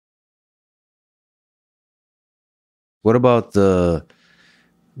What about the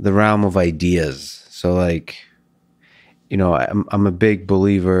realm of ideas? So like, I'm a big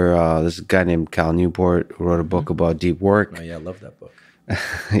believer. This guy named Cal Newport who wrote a book about deep work. Oh yeah, I love that book.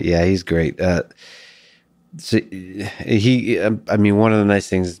 Yeah, he's great. So I mean, one of the nice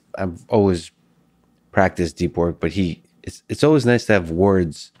things, I've always practiced deep work, but it's always nice to have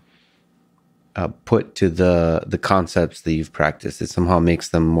words put to the concepts that you've practiced. It somehow makes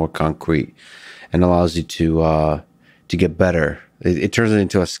them more concrete and allows you to get better. It turns it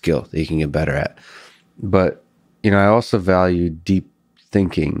into a skill that you can get better at. But I also value deep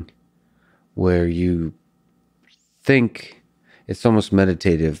thinking, where you think, it's almost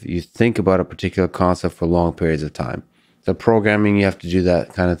meditative. You think about a particular concept for long periods of time. So programming, you have to do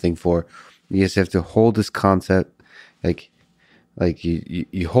that kind of thing for. You just have to hold this concept, like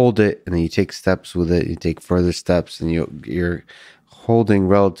you hold it, and then you take steps with it. You take further steps, and you're holding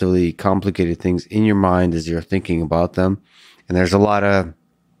relatively complicated things in your mind as you're thinking about them. And there's a lot of, I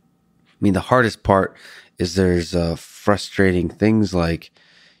mean, the hardest part is there's frustrating things like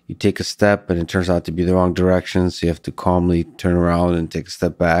you take a step and it turns out to be the wrong direction, so you have to calmly turn around and take a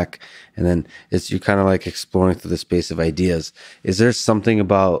step back, and then you're kind of like exploring through the space of ideas. Is there something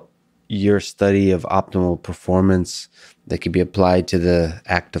about your study of optimal performance that could be applied to the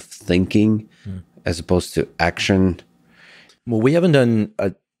act of thinking as opposed to action? Well, we haven't done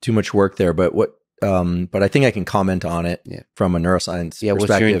too much work there, but but I think I can comment on it from a neuroscience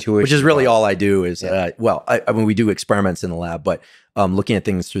perspective, which is really all I do is, I mean, we do experiments in the lab, but looking at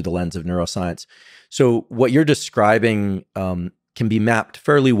things through the lens of neuroscience. So what you're describing can be mapped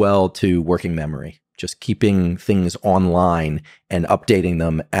fairly well to working memory, just keeping things online and updating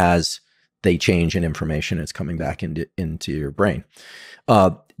them as they change and information is coming back into your brain.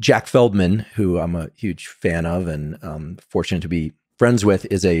 Jack Feldman, who I'm a huge fan of and fortunate to be friends with,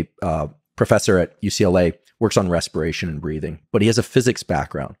 is a professor at UCLA, works on respiration and breathing, but he has a physics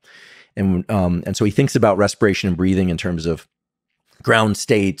background. And so he thinks about respiration and breathing in terms of ground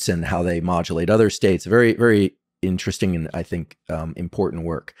states and how they modulate other states. Very, very interesting and I think important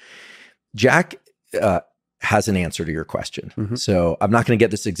work. Jack has an answer to your question. So I'm not going to get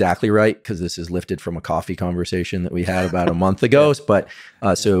this exactly right because this is lifted from a coffee conversation that we had about a month ago. But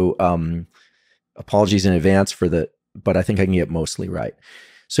apologies in advance but I think I can get mostly right.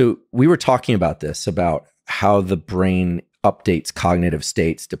 So we were talking about this, about how the brain updates cognitive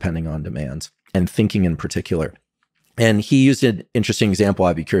states depending on demands and thinking in particular. And he used an interesting example.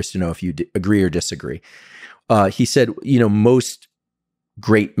 I'd be curious to know if you agree or disagree. He said, most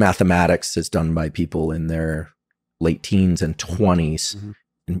great mathematics is done by people in their late teens and 20s,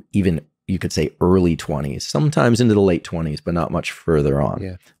 and even you could say early 20s, sometimes into the late 20s, but not much further on.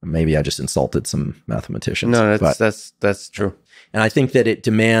 Yeah. Maybe I just insulted some mathematicians. No, that's true. And I think that it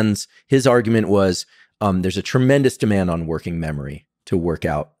demands, his argument was, there's a tremendous demand on working memory to work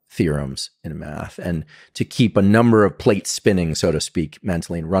out theorems in math and to keep a number of plates spinning, so to speak,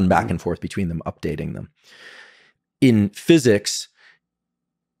 mentally and run back and forth between them, updating them. In physics,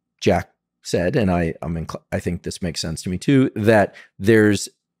 Jack said, and I think this makes sense to me too, that there's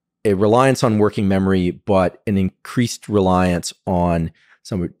a reliance on working memory, but an increased reliance on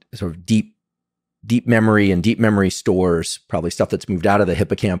some sort of deep memory and deep memory stores, probably stuff that's moved out of the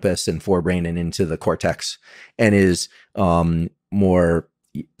hippocampus and forebrain and into the cortex, and is more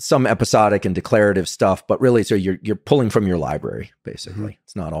some episodic and declarative stuff, but really, so you're pulling from your library, basically.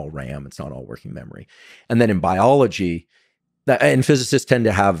 It's not all RAM, it's not all working memory. And then in biology, and physicists tend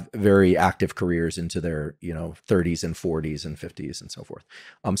to have very active careers into their 30s and 40s and 50s and so forth,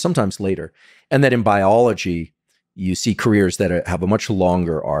 sometimes later. And then in biology, you see careers that have a much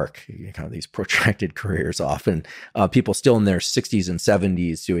longer arc, kind of these protracted careers, often people still in their 60s and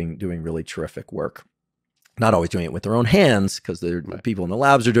 70s doing really terrific work. Not always doing it with their own hands, because the people in the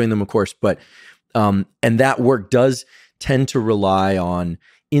labs are doing them, of course, but and that work does tend to rely on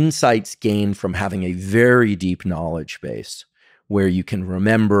insights gained from having a very deep knowledge base, where you can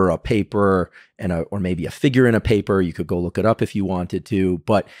remember a paper or maybe a figure in a paper. You could go look it up if you wanted to,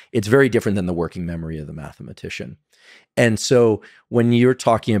 but it's very different than the working memory of the mathematician. And so when you're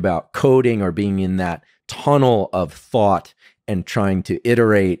talking about coding or being in that tunnel of thought and trying to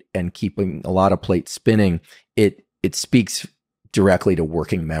iterate and keeping a lot of plates spinning, it speaks directly to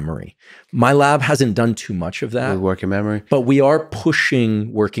working memory. My lab hasn't done too much of that. With working memory? But we are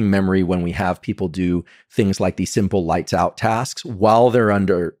pushing working memory when we have people do things like these simple lights out tasks while they're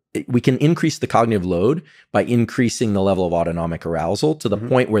under. We can increase the cognitive load by increasing the level of autonomic arousal to the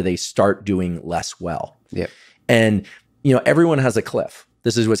point where they start doing less well. Yeah. And everyone has a cliff.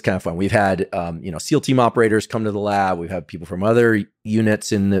 this is what's kind of fun. We've had, SEAL team operators come to the lab. We've had people from other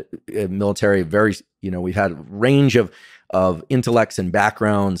units in the military. We've had a range of intellects and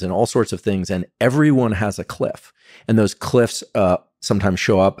backgrounds and all sorts of things. And everyone has a cliff. And those cliffs sometimes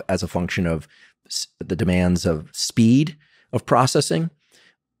show up as a function of the demands of speed of processing,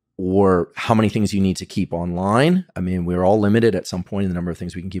 or how many things you need to keep online. I mean, we're all limited at some point in the number of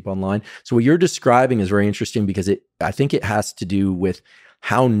things we can keep online. So what you're describing is very interesting because I think it has to do with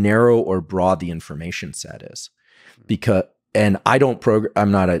how narrow or broad the information set is. And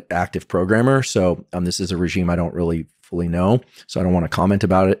I'm not an active programmer, so this is a regime I don't really fully know. So I don't want to comment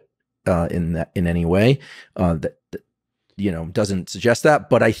about it in any way that doesn't suggest that.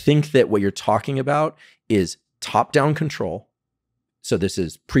 But I think that what you're talking about is top-down control. So this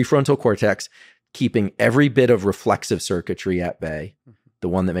is prefrontal cortex keeping every bit of reflexive circuitry at bay, the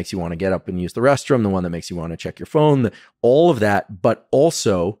one that makes you want to get up and use the restroom, the one that makes you want to check your phone, all of that, but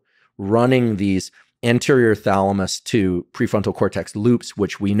also running these anterior thalamus to prefrontal cortex loops,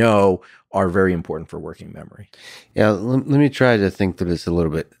 which we know are very important for working memory. Yeah, let me try to think through this a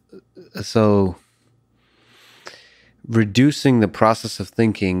little bit. So reducing the process of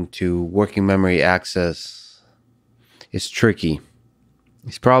thinking to working memory access is tricky.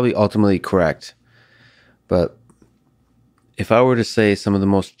 He's probably ultimately correct. But if I were to say some of the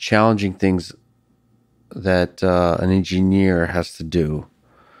most challenging things that an engineer has to do,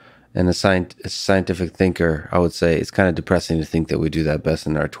 and a scientific thinker, I would say it's kind of depressing to think that we do that best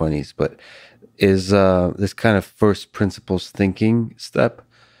in our 20s, but is this kind of first principles thinking step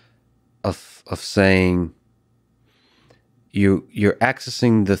of saying you're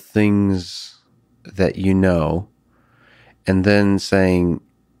accessing the things that you know, and then saying,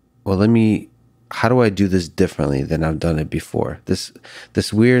 well, how do I do this differently than I've done it before?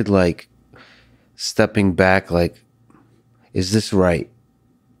 This weird, like, stepping back, like, is this right?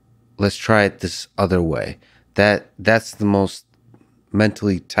 Let's try it this other way. That's the most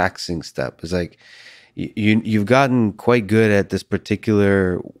mentally taxing step. It's like you've gotten quite good at this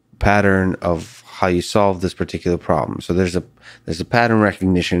particular pattern of how you solve this particular problem. So there's a pattern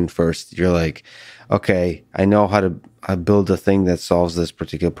recognition first. You're like, okay, I know how to build a thing that solves this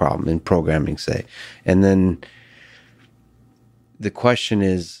particular problem in programming, say. And then the question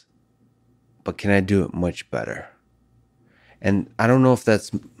is, but can I do it much better? And I don't know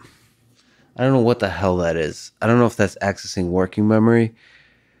what the hell that is. I don't know if that's accessing working memory.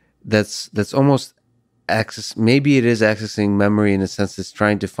 That's almost maybe it is accessing memory in a sense it's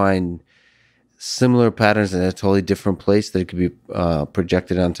trying to find similar patterns in a totally different place that could be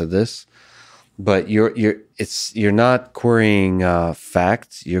projected onto this. But you're not querying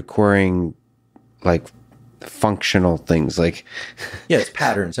facts. You're querying like functional things, like it's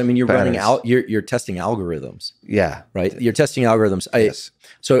patterns. I mean, you're running out. You're testing algorithms. Yeah, right. You're testing algorithms. Yes.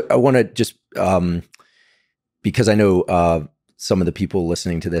 So I want to just because I know some of the people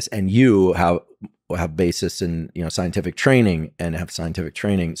listening to this, and you have basis in scientific training and have scientific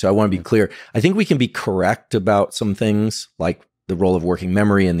training. So I want to be clear. I think we can be correct about some things like the role of working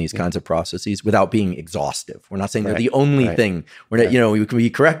memory in these kinds of processes without being exhaustive. We're not saying they're the only thing. We're not, we can be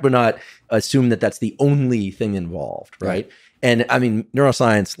correct, but not assume that that's the only thing involved, right? And I mean,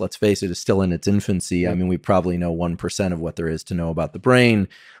 neuroscience, let's face it, is still in its infancy. I mean, we probably know 1% of what there is to know about the brain.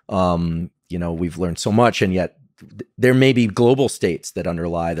 We've learned so much, and yet there may be global states that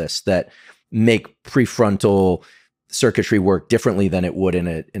underlie this that make prefrontal circuitry work differently than it would in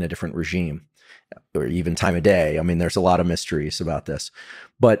a different regime, or even time of day. I mean, there's a lot of mysteries about this.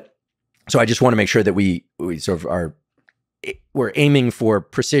 But so I just want to make sure that we sort of we're aiming for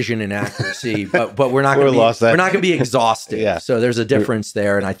precision and accuracy, but we're not going to be exhaustive. Yeah. So there's a difference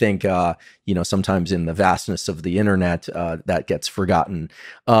there. And I think, sometimes in the vastness of the internet, that gets forgotten.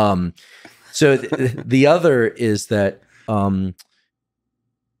 So the other is that,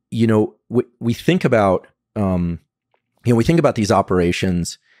 we think about, we think about these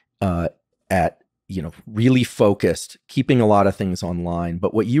operations at really focused, keeping a lot of things online.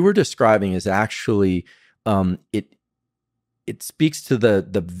 But what you were describing is actually it speaks to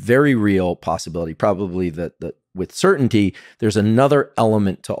the very real possibility, probably that with certainty, there's another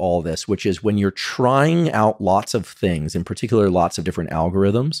element to all this, which is when you're trying out lots of things, in particular, lots of different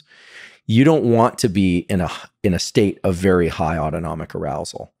algorithms, you don't want to be in a state of very high autonomic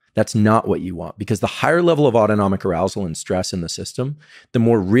arousal. That's not what you want, because the higher level of autonomic arousal and stress in the system, the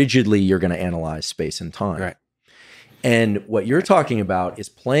more rigidly you're going to analyze space and time. Right. And what you're talking about is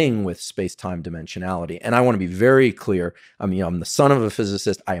playing with space-time dimensionality. And I want to be very clear. I mean, I'm the son of a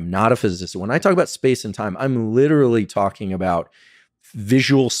physicist. I am not a physicist. When I talk about space and time, I'm literally talking about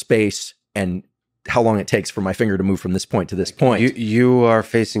visual space and how long it takes for my finger to move from this point to this point. You are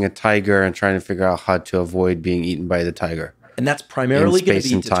facing a tiger and trying to figure out how to avoid being eaten by the tiger. And that's primarily going to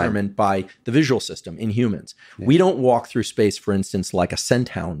be and time. determined by the visual system in humans. Yeah. We don't walk through space, for instance, like a scent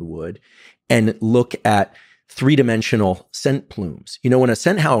hound would, and look at three-dimensional scent plumes. You know, when a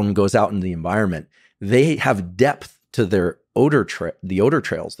scent hound goes out in the environment, they have depth to their the odor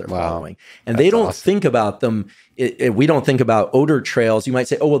trails they're following. And they don't think about them. We don't think about odor trails. You might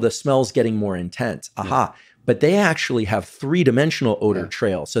say, oh, well, the smell's getting more intense. Aha. Yeah. But they actually have three-dimensional odor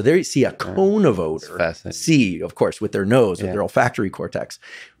trails. So they see a cone of odor. See, of course, with their nose, with their olfactory cortex.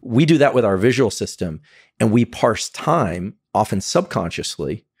 We do that with our visual system, and we parse time, often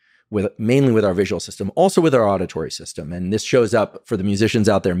subconsciously, mainly with our visual system, also with our auditory system. And this shows up for the musicians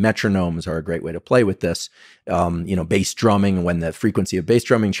out there. Metronomes are a great way to play with this. You know, bass drumming, when the frequency of bass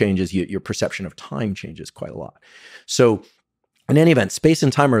drumming changes, your perception of time changes quite a lot. So in any event, space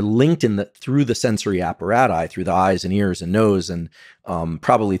and time are linked through the sensory apparatus, through the eyes and ears and nose, and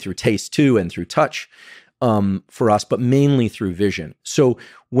probably through taste too, and through touch for us, but mainly through vision. So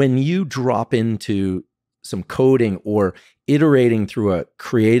when you drop into some coding or iterating through a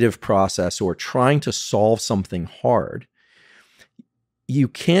creative process or trying to solve something hard, you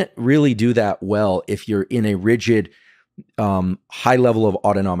can't really do that well if you're in a rigid, high level of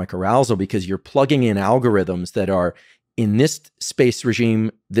autonomic arousal, because you're plugging in algorithms that are, in this space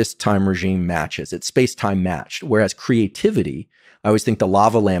regime, this time regime matches. It's space-time matched. Whereas creativity, I always think the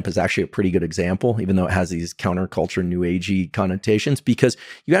lava lamp is actually a pretty good example, even though it has these counterculture, new agey connotations, because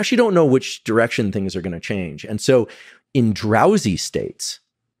you actually don't know which direction things are going to change. And so in drowsy states,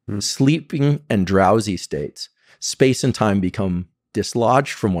 sleeping and drowsy states, space and time become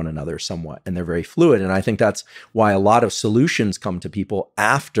dislodged from one another somewhat, and they're very fluid. And I think that's why a lot of solutions come to people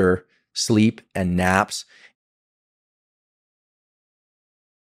after sleep and naps